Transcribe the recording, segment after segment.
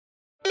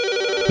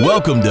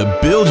Welcome to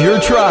Build Your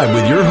Tribe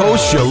with your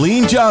host,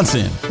 Chalene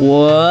Johnson.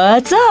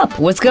 What's up?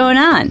 What's going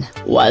on?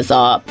 What's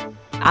up?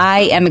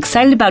 I am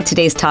excited about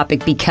today's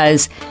topic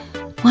because,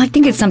 I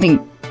think it's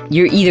something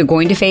you're either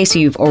going to face or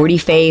you've already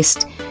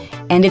faced,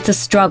 and it's a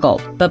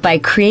struggle. But by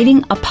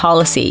creating a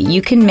policy,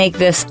 you can make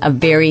this a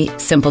very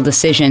simple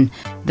decision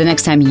the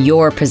next time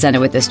you're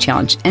presented with this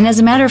challenge. And as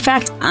a matter of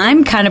fact,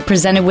 I'm kind of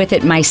presented with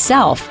it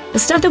myself. The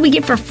stuff that we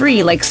get for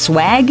free, like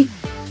swag,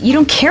 you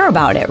don't care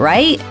about it,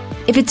 right?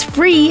 If it's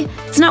free,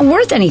 it's not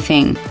worth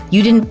anything.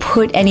 You didn't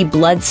put any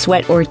blood,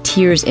 sweat, or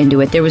tears into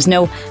it. There was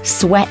no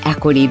sweat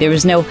equity. There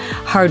was no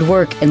hard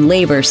work and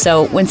labor.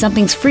 So when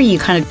something's free, you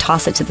kind of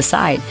toss it to the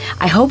side.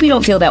 I hope you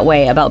don't feel that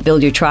way about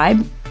Build Your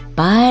Tribe,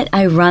 but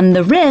I run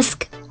the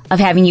risk of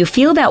having you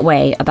feel that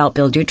way about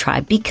Build Your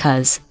Tribe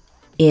because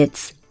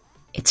it's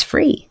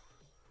free.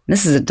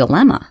 This is a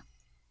dilemma.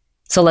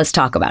 So let's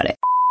talk about it.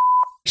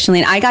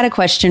 Chalene, I got a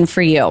question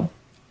for you.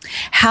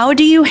 How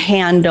do you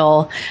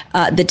handle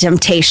the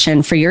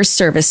temptation for your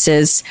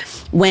services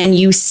when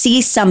you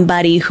see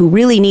somebody who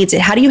really needs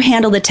it? How do you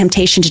handle the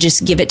temptation to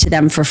just give it to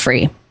them for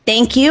free?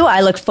 Thank you.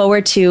 I look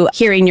forward to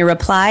hearing your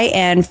reply.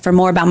 And for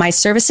more about my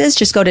services,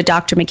 just go to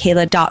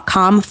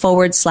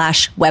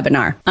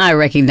drmichaela.com/webinar. I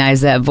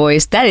recognize that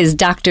voice. That is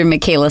Dr.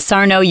 Michaela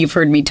Sarno. You've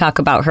heard me talk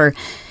about her.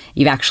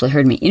 You've actually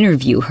heard me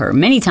interview her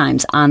many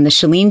times on The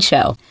Chalene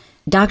Show.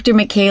 Dr.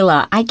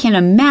 Michaela, I can't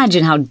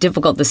imagine how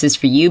difficult this is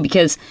for you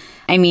because,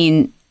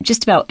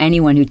 just about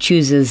anyone who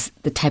chooses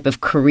the type of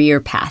career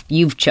path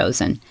you've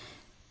chosen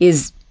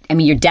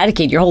you're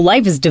dedicated. Your whole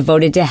life is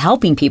devoted to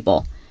helping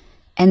people.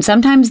 And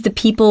sometimes the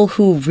people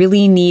who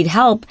really need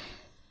help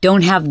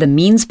don't have the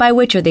means by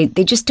which, or they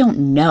just don't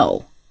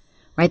know,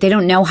 right? They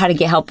don't know how to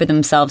get help for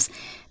themselves.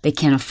 They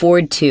can't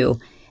afford to.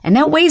 And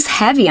that weighs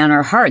heavy on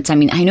our hearts. I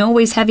know it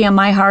weighs heavy on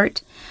my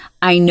heart.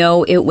 I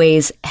know it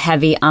weighs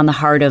heavy on the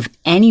heart of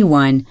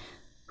anyone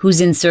who's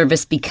in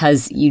service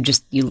because you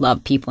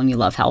love people and you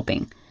love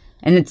helping.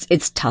 And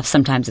it's tough.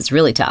 Sometimes it's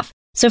really tough.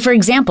 So for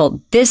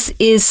example, this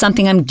is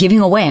something I'm giving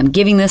away. I'm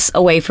giving this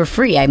away for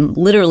free. I'm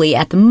literally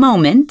at the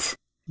moment,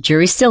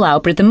 jury's still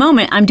out, but at the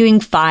moment I'm doing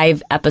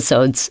 5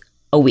 episodes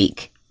a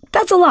week.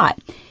 That's a lot.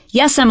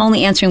 Yes, I'm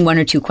only answering 1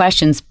 or 2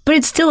 questions, but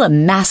it's still a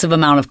massive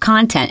amount of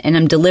content and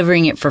I'm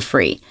delivering it for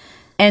free.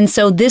 And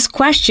so this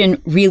question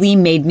really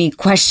made me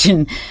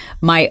question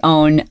my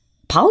own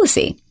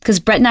policy because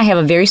Brett and I have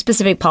a very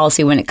specific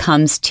policy when it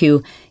comes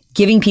to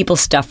giving people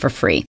stuff for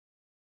free.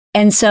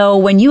 And so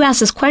when you ask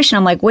this question,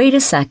 I'm like, wait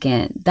a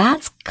second,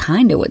 that's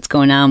kind of what's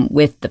going on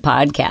with the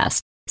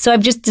podcast. So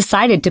I've just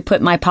decided to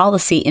put my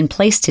policy in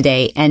place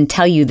today and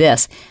tell you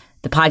this.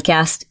 The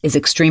podcast is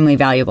extremely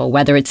valuable,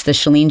 whether it's The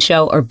Chalene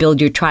Show or Build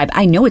Your Tribe.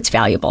 I know it's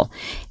valuable.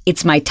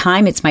 It's my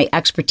time. It's my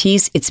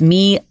expertise. It's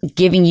me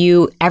giving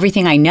you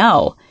everything I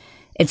know.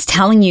 It's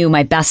telling you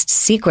my best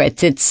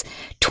secrets. It's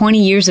 20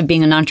 years of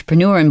being an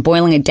entrepreneur and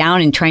boiling it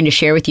down and trying to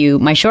share with you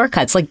my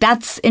shortcuts.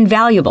 That's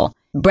invaluable.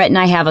 Brett and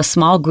I have a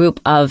small group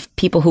of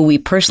people who we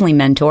personally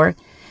mentor.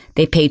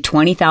 They pay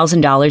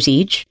 $20,000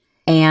 each.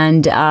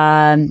 And,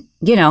 I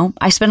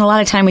spend a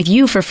lot of time with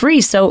you for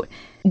free. So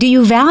do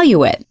you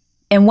value it?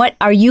 And what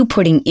are you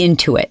putting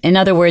into it? In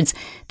other words,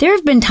 there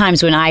have been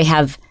times when I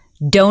have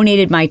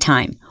donated my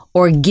time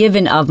or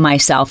given of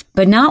myself,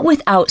 but not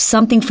without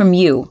something from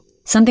you,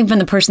 something from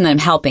the person that I'm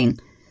helping,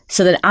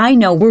 so that I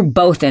know we're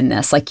both in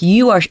this. Like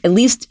you are at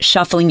least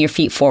shuffling your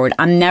feet forward.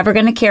 I'm never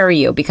going to carry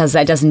you because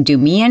that doesn't do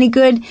me any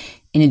good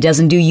and it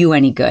doesn't do you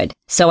any good.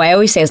 So I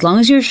always say, as long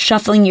as you're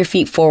shuffling your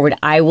feet forward,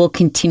 I will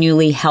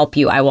continually help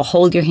you. I will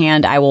hold your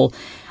hand. I will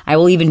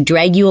even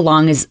drag you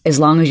along as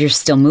long as you're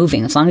still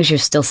moving, as long as you're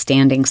still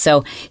standing.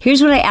 So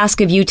here's what I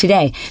ask of you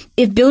today.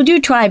 If Build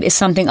Your Tribe is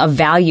something of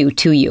value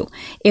to you,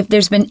 if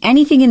there's been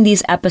anything in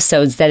these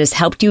episodes that has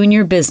helped you in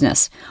your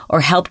business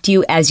or helped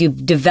you as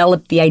you've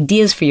developed the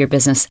ideas for your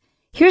business,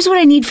 here's what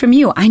I need from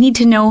you. I need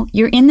to know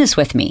you're in this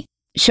with me.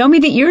 Show me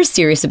that you're as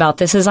serious about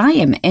this as I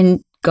am,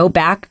 and go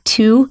back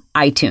to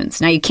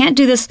iTunes. Now, you can't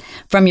do this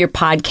from your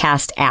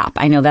podcast app.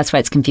 I know that's why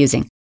it's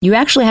confusing. You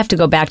actually have to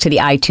go back to the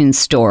iTunes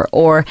store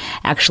or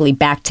actually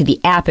back to the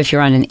app if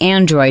you're on an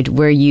Android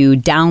where you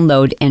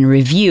download and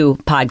review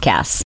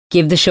podcasts.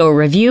 Give the show a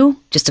review.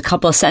 Just a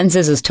couple of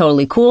sentences is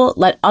totally cool.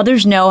 Let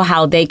others know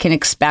how they can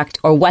expect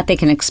or what they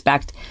can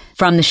expect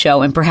from the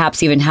show and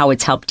perhaps even how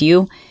it's helped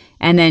you.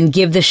 And then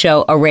give the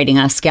show a rating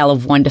on a scale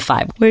of 1 to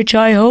 5, which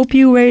I hope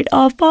you rate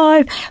a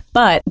 5.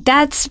 But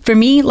that's, for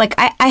me,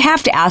 I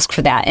have to ask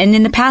for that. And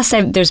in the past,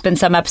 there's been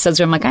some episodes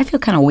where I'm like, I feel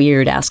kind of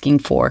weird asking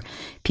for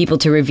people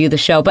to review the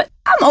show. But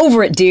I'm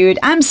over it, dude.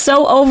 I'm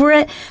so over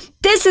it.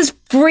 This is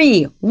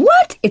free.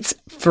 What? It's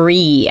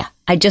free.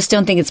 I just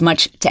don't think it's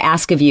much to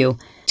ask of you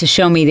to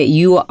show me that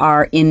you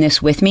are in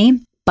this with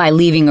me by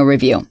leaving a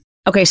review.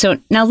 Okay, so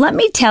now let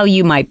me tell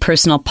you my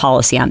personal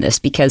policy on this,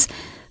 because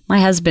my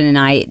husband and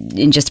I,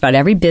 in just about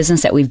every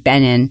business that we've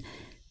been in,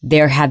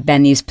 there have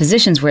been these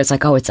positions where it's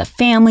like, oh, it's a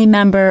family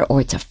member or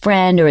it's a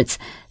friend or it's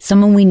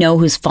someone we know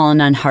who's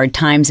fallen on hard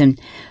times, and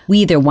we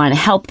either want to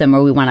help them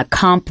or we want to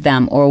comp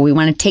them or we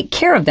want to take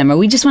care of them or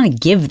we just want to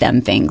give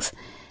them things.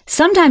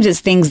 Sometimes it's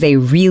things they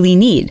really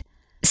need.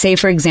 Say,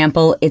 for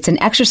example, it's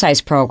an exercise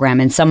program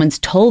and someone's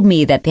told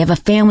me that they have a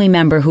family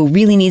member who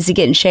really needs to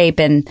get in shape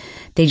and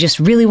they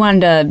just really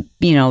wanted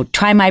to,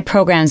 try my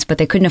programs, but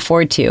they couldn't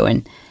afford to.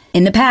 And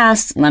in the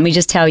past, let me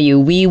just tell you,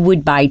 we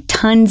would buy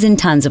tons and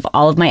tons of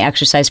all of my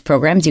exercise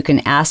programs. You can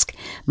ask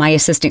my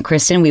assistant,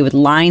 Kristen. We would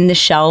line the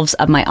shelves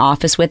of my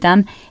office with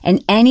them.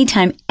 And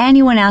anytime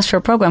anyone asked for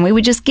a program, we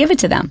would just give it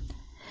to them.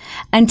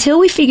 Until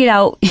we figured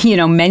out,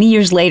 many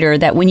years later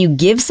that when you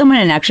give someone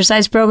an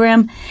exercise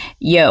program,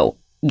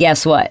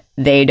 guess what?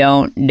 They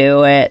don't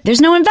do it.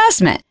 There's no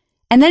investment.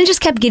 And then it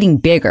just kept getting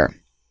bigger.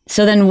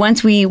 So then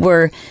once we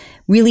were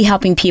really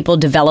helping people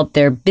develop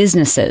their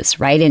businesses,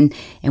 right?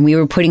 And we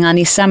were putting on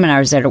these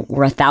seminars that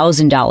were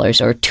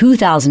 $1,000 or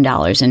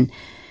 $2,000. And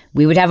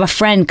we would have a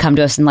friend come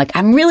to us and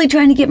I'm really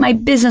trying to get my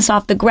business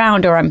off the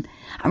ground, or I'm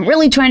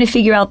really trying to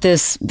figure out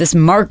this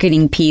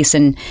marketing piece.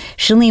 And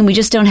Chalene, we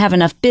just don't have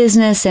enough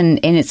business and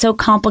it's so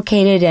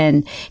complicated.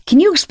 And can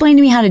you explain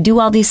to me how to do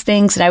all these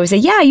things? And I would say,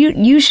 yeah,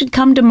 you should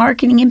come to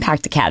Marketing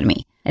Impact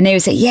Academy. And they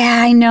would say,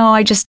 yeah, I know.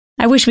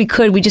 I wish we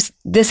could.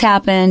 This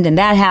happened and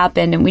that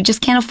happened and we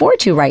just can't afford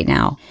to right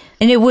now.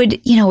 And it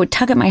would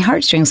tug at my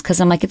heartstrings because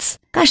I'm like,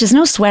 there's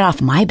no sweat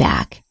off my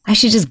back. I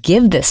should just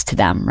give this to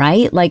them,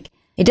 right?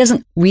 It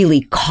doesn't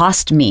really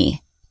cost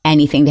me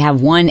anything to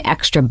have one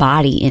extra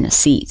body in a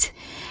seat.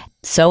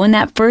 So in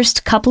that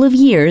first couple of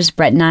years,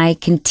 Brett and I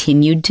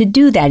continued to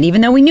do that,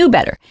 even though we knew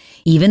better,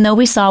 even though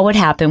we saw what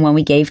happened when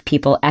we gave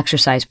people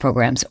exercise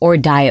programs or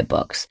diet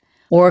books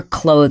or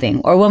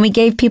clothing, or when we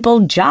gave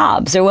people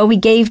jobs, or when we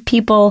gave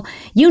people,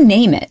 you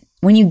name it.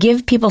 When you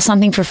give people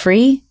something for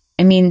free,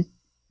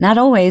 not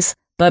always,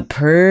 but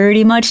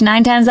pretty much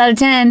 9 times out of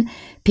 10,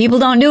 people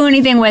don't do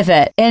anything with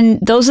it. And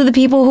those are the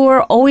people who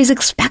are always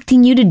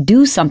expecting you to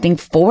do something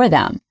for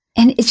them.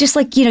 And it's just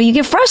you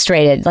get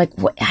frustrated.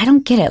 I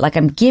don't get it.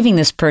 I'm giving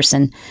this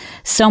person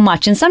so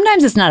much. And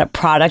sometimes it's not a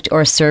product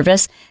or a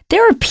service.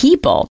 There are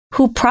people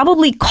who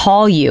probably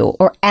call you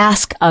or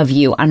ask of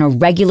you on a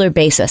regular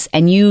basis.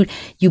 And you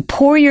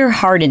pour your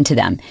heart into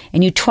them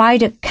and you try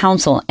to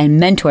counsel and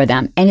mentor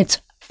them. And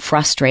it's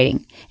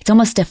frustrating. It's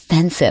almost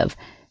offensive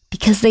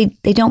because they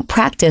don't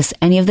practice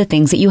any of the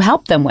things that you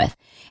help them with.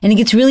 And it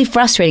gets really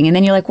frustrating. And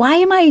then you're like, why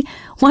am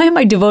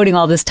I devoting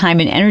all this time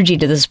and energy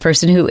to this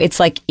person who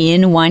it's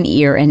in one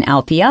ear and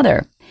out the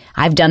other?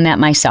 I've done that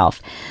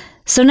myself.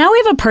 So now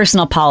we have a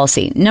personal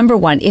policy. Number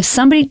one, if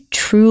somebody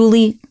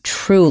truly,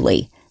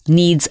 truly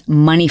needs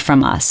money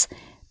from us,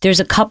 there's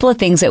a couple of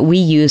things that we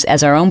use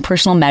as our own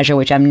personal measure,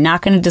 which I'm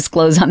not going to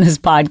disclose on this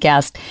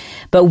podcast,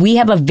 but we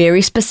have a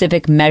very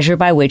specific measure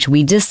by which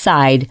we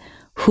decide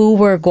who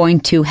we're going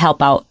to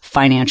help out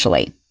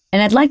financially.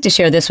 And I'd like to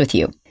share this with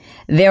you.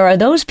 There are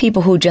those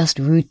people who just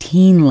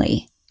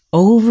routinely,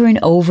 over and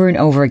over and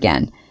over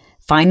again,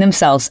 find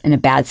themselves in a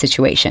bad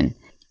situation.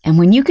 And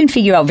when you can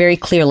figure out very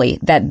clearly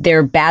that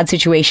their bad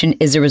situation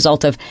is a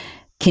result of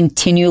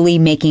continually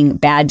making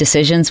bad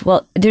decisions,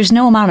 well, there's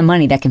no amount of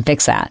money that can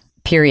fix that,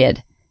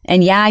 period.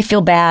 And yeah, I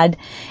feel bad.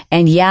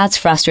 And yeah, it's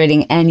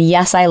frustrating. And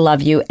yes, I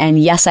love you. And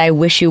yes, I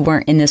wish you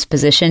weren't in this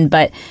position,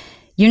 but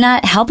you're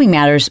not helping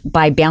matters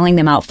by bailing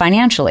them out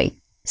financially.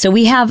 So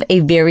we have a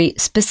very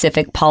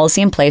specific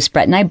policy in place,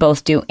 Brett and I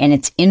both do, and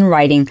it's in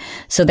writing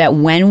so that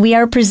when we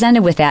are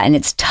presented with that and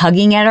it's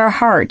tugging at our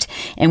heart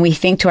and we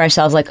think to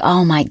ourselves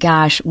oh my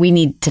gosh, we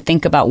need to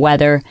think about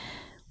whether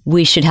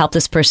we should help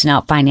this person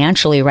out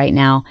financially right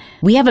now,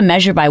 we have a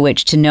measure by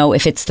which to know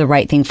if it's the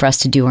right thing for us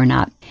to do or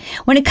not.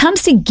 When it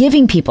comes to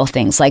giving people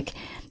things like,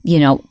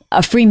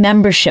 a free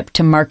membership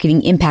to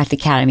Marketing Impact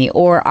Academy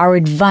or our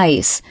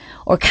advice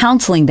or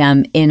counseling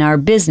them in our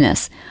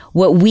business,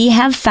 what we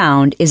have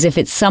found is if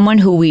it's someone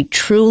who we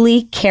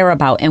truly care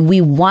about and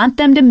we want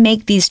them to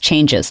make these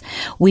changes,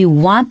 we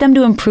want them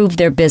to improve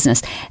their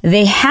business,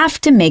 they have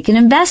to make an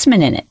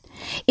investment in it.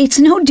 It's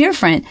no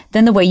different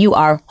than the way you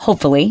are,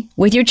 hopefully,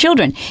 with your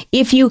children.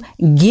 If you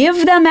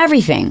give them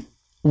everything,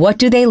 what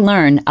do they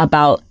learn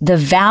about the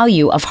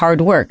value of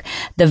hard work,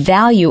 the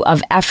value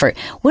of effort?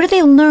 What do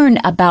they learn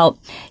about,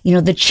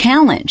 the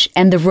challenge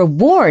and the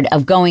reward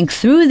of going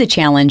through the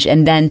challenge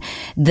and then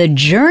the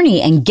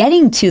journey and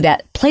getting to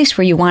that place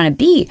where you want to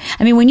be?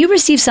 When you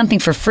receive something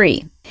for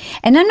free,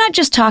 and I'm not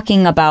just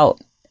talking about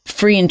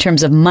free in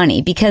terms of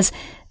money, because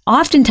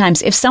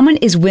oftentimes if someone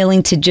is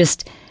willing to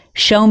just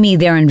show me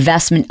their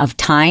investment of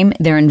time,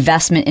 their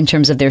investment in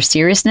terms of their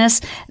seriousness,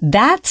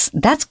 that's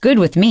good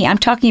with me. I'm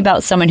talking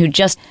about someone who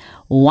just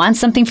wants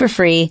something for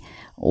free,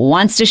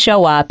 wants to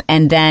show up,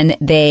 and then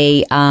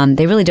they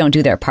really don't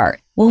do their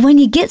part. Well, when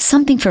you get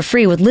something for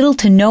free with little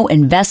to no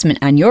investment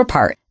on your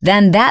part,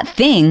 then that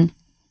thing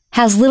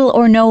has little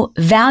or no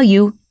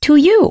value to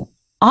you.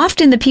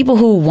 Often the people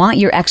who want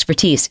your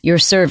expertise, your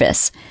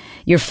service,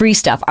 your free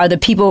stuff are the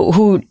people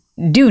who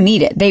do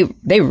need it.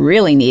 They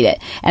really need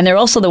it. And they're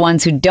also the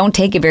ones who don't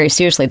take it very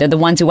seriously. They're the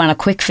ones who want a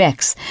quick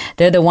fix.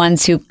 They're the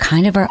ones who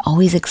kind of are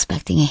always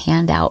expecting a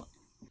handout.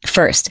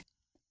 First,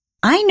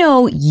 I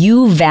know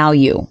you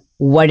value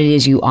what it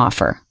is you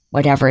offer,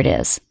 whatever it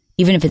is,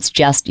 even if it's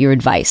just your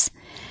advice.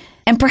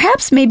 And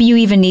perhaps maybe you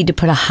even need to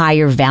put a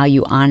higher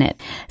value on it.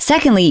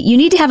 Secondly, you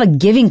need to have a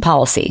giving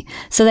policy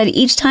so that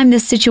each time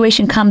this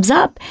situation comes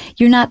up,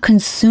 you're not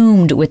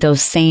consumed with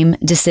those same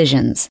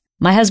decisions.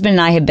 My husband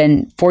and I have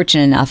been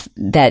fortunate enough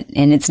that,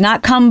 and it's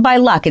not come by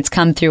luck, it's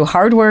come through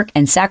hard work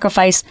and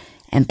sacrifice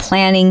and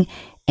planning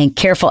and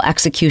careful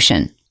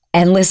execution.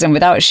 And listen,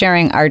 without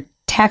sharing our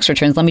tax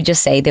returns, let me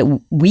just say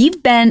that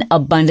we've been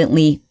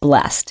abundantly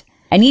blessed.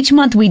 And each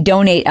month we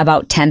donate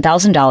about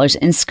 $10,000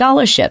 in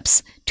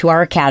scholarships to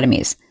our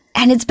academies.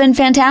 And it's been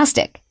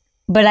fantastic.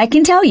 But I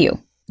can tell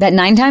you that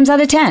 9 times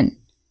out of 10,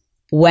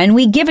 when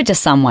we give it to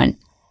someone,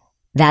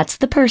 that's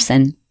the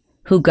person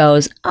who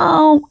goes,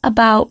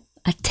 about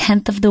a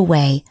tenth of the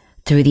way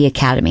through the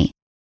academy.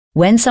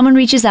 When someone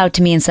reaches out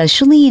to me and says,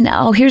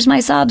 Chalene, here's my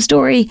sob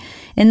story.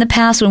 In the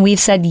past, when we've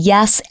said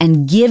yes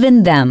and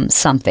given them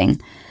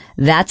something,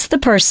 that's the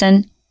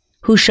person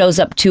who shows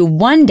up to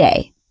 1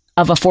 day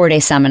of a 4-day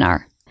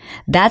seminar.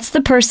 That's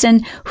the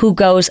person who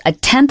goes a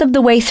tenth of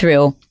the way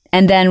through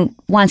and then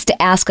wants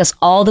to ask us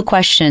all the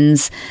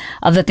questions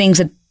of the things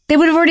that they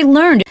would have already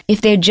learned if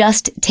they had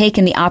just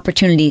taken the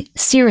opportunity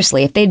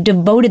seriously, if they'd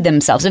devoted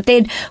themselves, if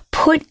they'd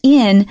put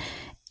in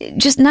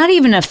just not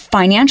even a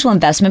financial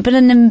investment, but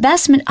an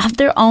investment of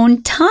their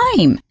own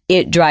time.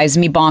 It drives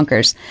me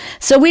bonkers.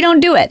 So we don't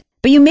do it.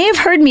 But you may have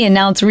heard me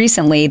announce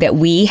recently that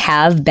we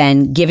have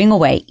been giving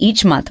away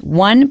each month.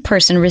 One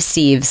person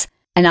receives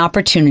an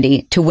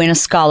opportunity to win a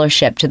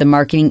scholarship to the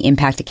Marketing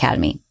Impact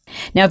Academy.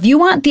 Now, if you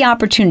want the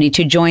opportunity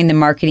to join the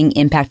Marketing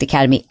Impact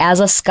Academy as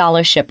a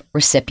scholarship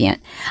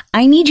recipient,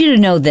 I need you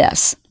to know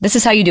this. This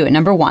is how you do it.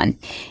 Number 1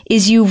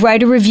 is you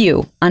write a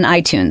review on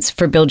iTunes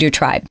for Build Your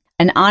Tribe.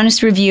 An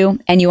honest review,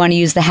 and you want to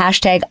use the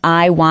hashtag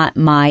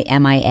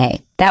 #IWantMyMIA.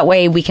 That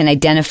way we can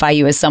identify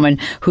you as someone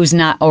who's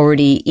not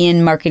already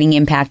in Marketing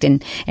Impact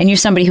and you're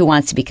somebody who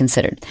wants to be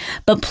considered.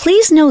 But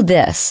please know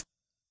this,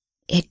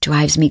 it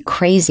drives me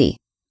crazy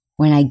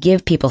when I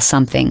give people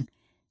something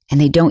and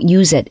they don't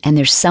use it and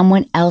there's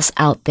someone else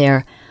out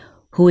there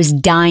who is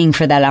dying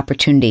for that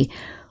opportunity,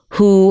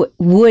 who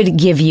would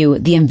give you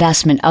the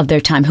investment of their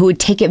time, who would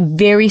take it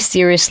very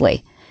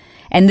seriously.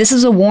 And this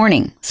is a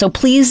warning. So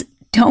please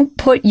don't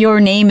put your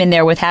name in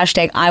there with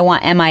hashtag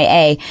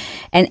 #IWantMIA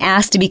and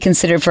ask to be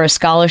considered for a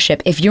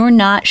scholarship if you're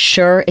not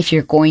sure if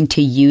you're going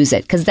to use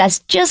it, because that's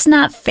just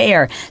not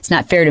fair. It's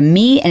not fair to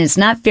me, and it's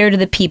not fair to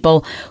the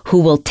people who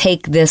will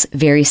take this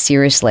very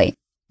seriously.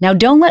 Now,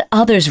 don't let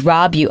others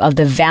rob you of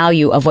the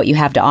value of what you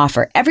have to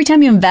offer. Every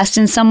time you invest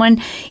in someone,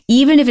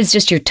 even if it's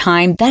just your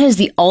time, that is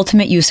the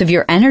ultimate use of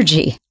your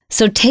energy.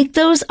 So take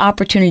those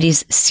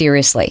opportunities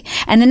seriously.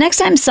 And the next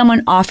time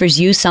someone offers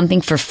you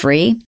something for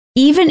free,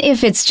 even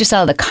if it's just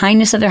out of the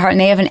kindness of their heart and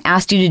they haven't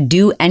asked you to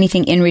do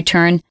anything in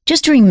return,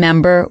 just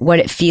remember what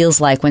it feels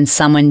like when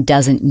someone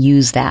doesn't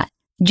use that.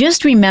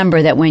 Just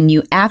remember that when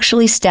you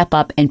actually step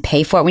up and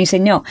pay for it, when you say,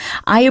 no,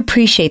 I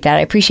appreciate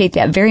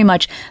that very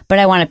much, but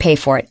I want to pay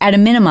for it. At a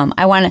minimum,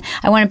 I want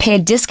to pay a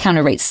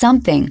discounted rate,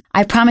 something.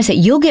 I promise that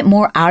you'll get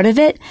more out of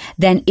it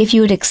than if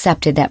you had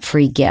accepted that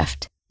free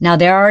gift. Now,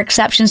 there are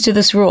exceptions to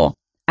this rule,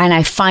 and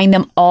I find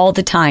them all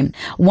the time.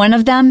 One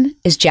of them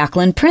is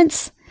Jacqueline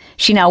Prince.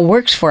 She now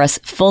works for us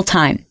full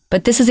time.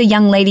 But this is a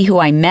young lady who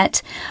I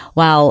met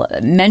while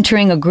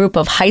mentoring a group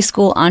of high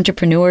school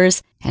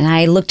entrepreneurs. And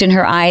I looked in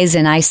her eyes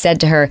and I said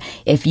to her,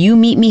 if you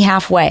meet me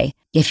halfway,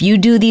 if you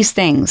do these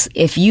things,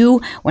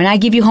 when I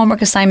give you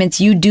homework assignments,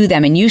 you do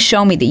them and you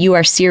show me that you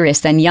are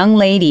serious, then young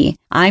lady,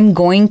 I'm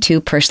going to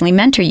personally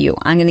mentor you.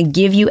 I'm going to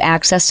give you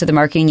access to the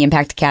Marketing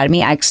Impact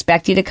Academy. I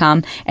expect you to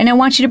come and I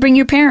want you to bring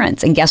your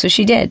parents. And guess what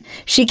she did?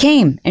 She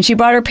came and she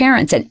brought her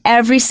parents, and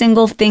every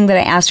single thing that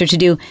I asked her to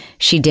do,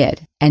 she did.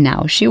 And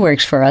now she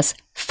works for us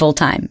full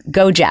time.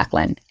 Go,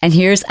 Jacqueline. And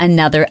here's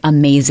another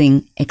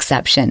amazing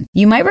exception.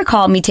 You might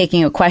recall me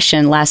taking a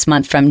question last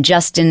month from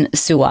Justin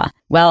Sua.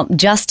 Well,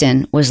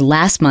 Justin was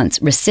last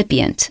month's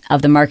recipient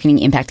of the Marketing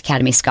Impact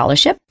Academy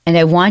Scholarship. And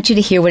I want you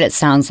to hear what it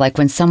sounds like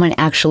when someone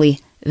actually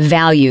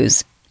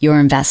values your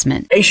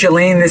investment. Hey,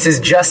 Chalene, this is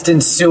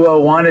Justin Sua.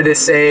 Wanted to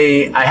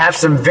say I have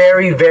some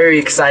very, very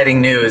exciting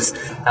news.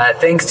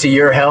 Thanks to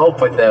your help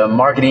with the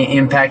Marketing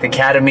Impact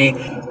Academy,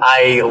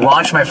 I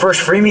launched my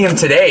first freemium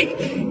today,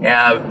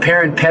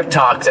 Parent Pep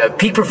Talk,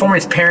 Peak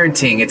Performance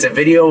Parenting. It's a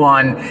video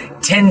on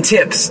 10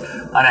 tips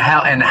on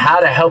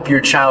how to help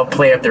your child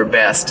play at their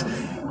best.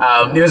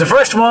 It was the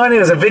first one. It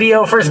was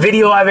first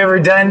video I've ever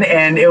done,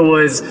 and it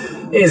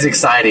is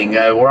exciting.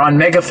 We're on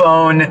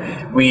Megaphone.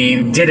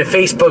 We did a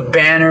Facebook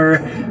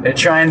banner,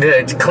 trying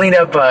to clean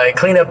up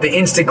the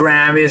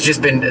Instagram. It's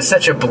just been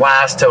such a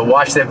blast to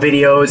watch the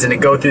videos and to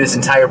go through this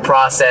entire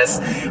process,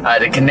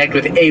 to connect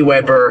with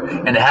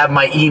AWeber and to have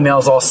my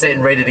emails all set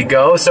and ready to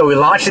go. So we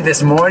launched it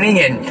this morning,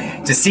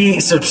 and to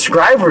see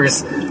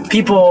subscribers,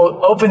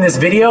 people open this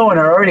video and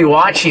are already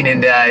watching,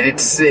 and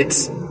it's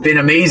been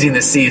amazing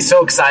to see.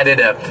 So excited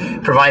to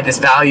provide this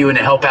value and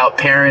to help out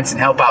parents and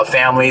help out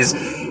families.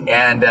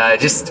 And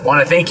just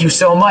want to thank you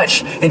so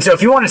much. And so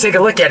if you want to take a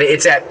look at it,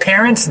 it's at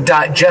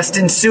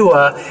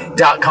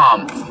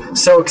parents.justinsua.com.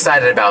 So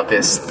excited about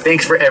this.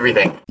 Thanks for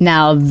everything.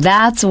 Now,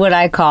 that's what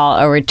I call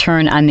a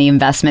return on the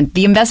investment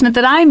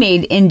that I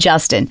made in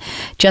Justin.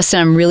 Justin,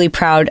 I'm really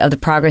proud of the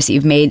progress that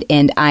you've made,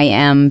 and I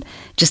am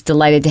just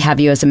delighted to have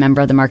you as a member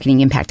of the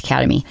Marketing Impact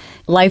Academy.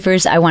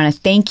 Lifers, I want to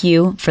thank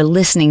you for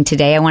listening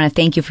today. I want to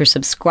thank you for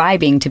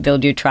subscribing to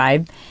Build Your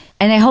Tribe.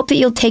 And I hope that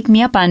you'll take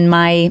me up on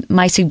my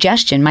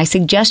suggestion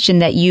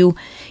that you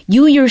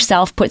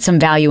yourself put some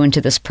value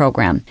into this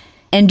program.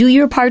 And do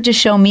your part to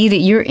show me that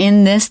you're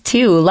in this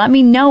too. Let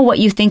me know what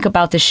you think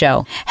about the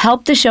show.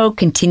 Help the show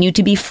continue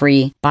to be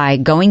free by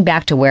going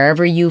back to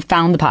wherever you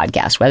found the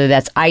podcast, whether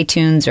that's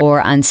iTunes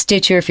or on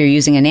Stitcher if you're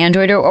using an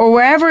Android or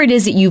wherever it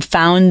is that you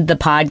found the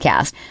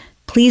podcast.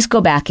 Please go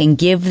back and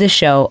give the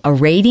show a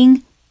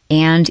rating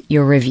and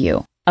your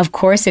review. Of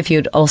course, if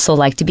you'd also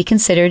like to be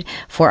considered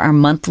for our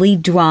monthly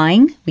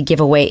drawing, we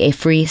give away a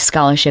free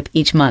scholarship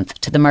each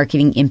month to the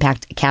Marketing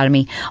Impact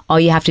Academy. All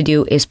you have to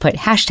do is put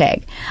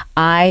hashtag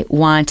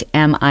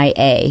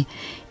 #IWantMIA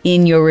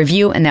in your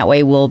review, and that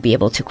way we'll be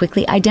able to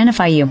quickly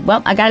identify you.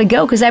 Well, I gotta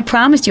go because I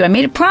promised you. I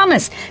made a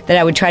promise that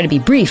I would try to be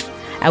brief,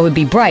 I would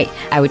be bright,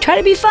 I would try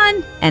to be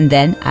fun, and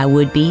then I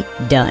would be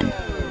done.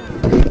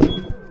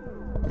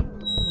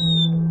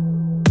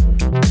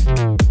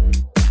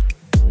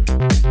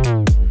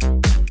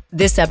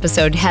 This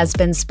episode has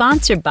been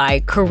sponsored by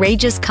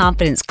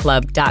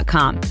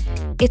CourageousConfidenceClub.com.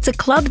 It's a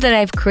club that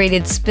I've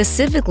created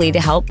specifically to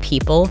help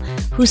people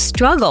who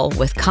struggle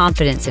with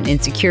confidence and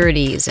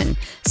insecurities and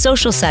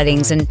social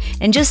settings and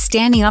just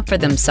standing up for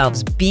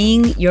themselves,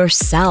 being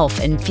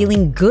yourself and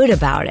feeling good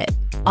about it.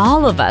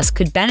 All of us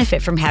could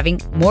benefit from having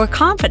more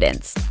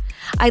confidence.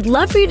 I'd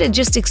love for you to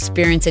just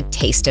experience a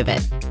taste of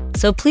it.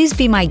 So please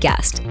be my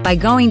guest by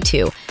going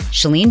to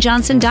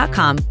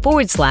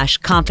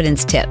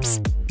ChaleneJohnson.com/confidence tips.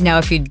 Now,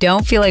 if you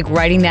don't feel like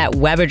writing that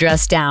web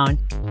address down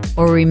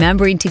or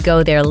remembering to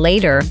go there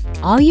later,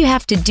 all you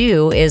have to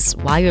do is,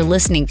 while you're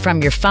listening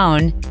from your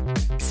phone,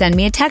 send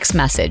me a text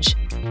message.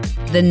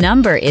 The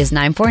number is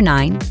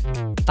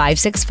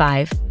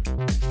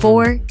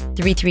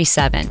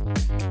 949-565-4337,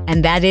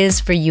 and that is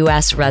for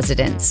U.S.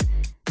 residents.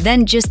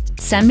 Then just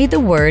send me the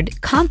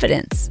word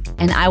confidence,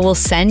 and I will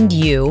send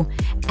you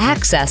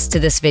access to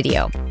this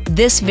video.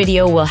 This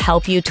video will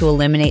help you to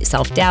eliminate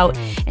self-doubt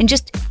and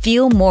just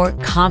feel more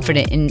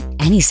confident in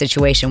any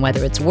situation,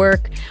 whether it's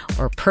work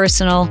or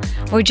personal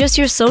or just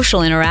your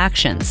social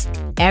interactions.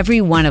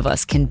 Every one of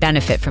us can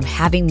benefit from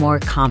having more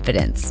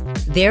confidence.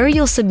 There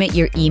you'll submit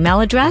your email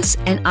address,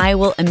 and I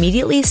will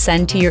immediately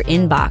send to your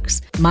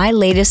inbox my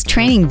latest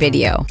training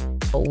video,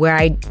 where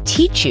I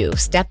teach you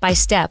step by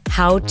step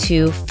how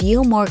to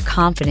feel more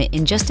confident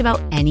in just about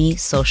any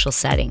social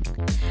setting.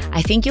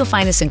 I think you'll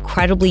find this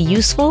incredibly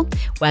useful,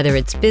 whether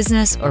it's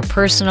business or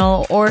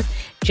personal or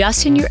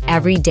just in your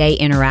everyday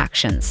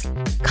interactions.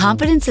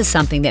 Confidence is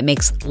something that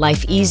makes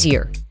life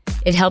easier.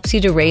 It helps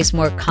you to raise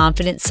more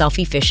confident,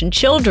 self-efficient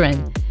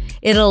children.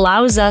 It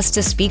allows us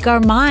to speak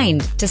our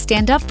mind, to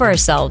stand up for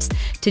ourselves,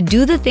 to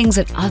do the things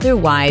that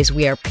otherwise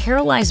we are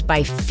paralyzed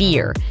by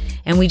fear,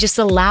 and we just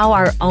allow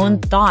our own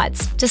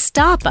thoughts to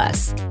stop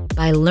us.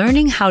 By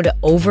learning how to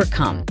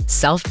overcome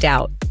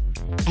self-doubt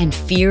and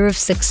fear of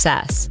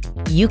success,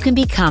 you can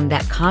become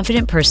that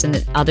confident person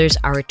that others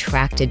are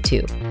attracted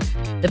to.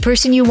 The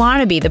person you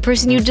want to be, the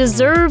person you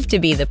deserve to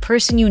be, the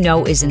person you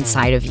know is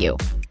inside of you.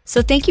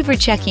 So thank you for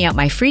checking out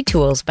my free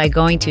tools by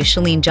going to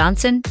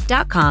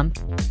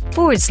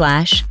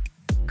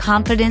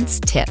ChaleneJohnson.com/confidence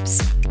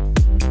tips.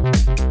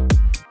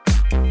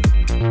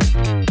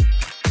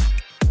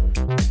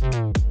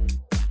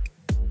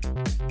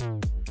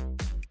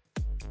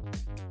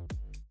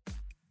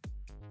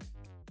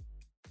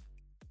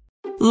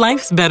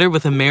 Life's better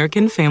with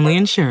American Family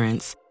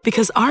Insurance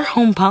because our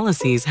home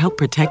policies help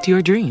protect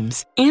your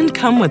dreams and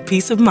come with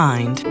peace of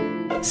mind.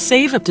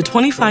 Save up to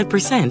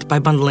 25% by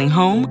bundling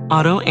home,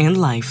 auto,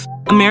 and life.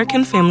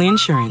 American Family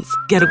Insurance.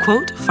 Get a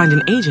quote, find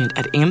an agent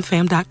at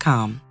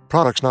amfam.com.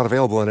 Products not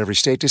available in every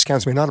state.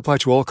 Discounts may not apply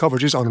to all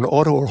coverages on an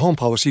auto or home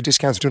policy.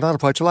 Discounts do not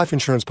apply to life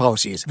insurance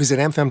policies. Visit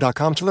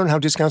amfam.com to learn how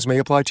discounts may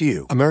apply to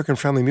you. American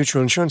Family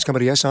Mutual Insurance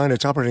Company, SI, and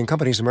its operating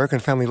companies, American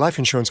Family Life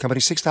Insurance Company,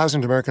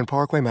 6000 American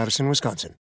Parkway, Madison, Wisconsin.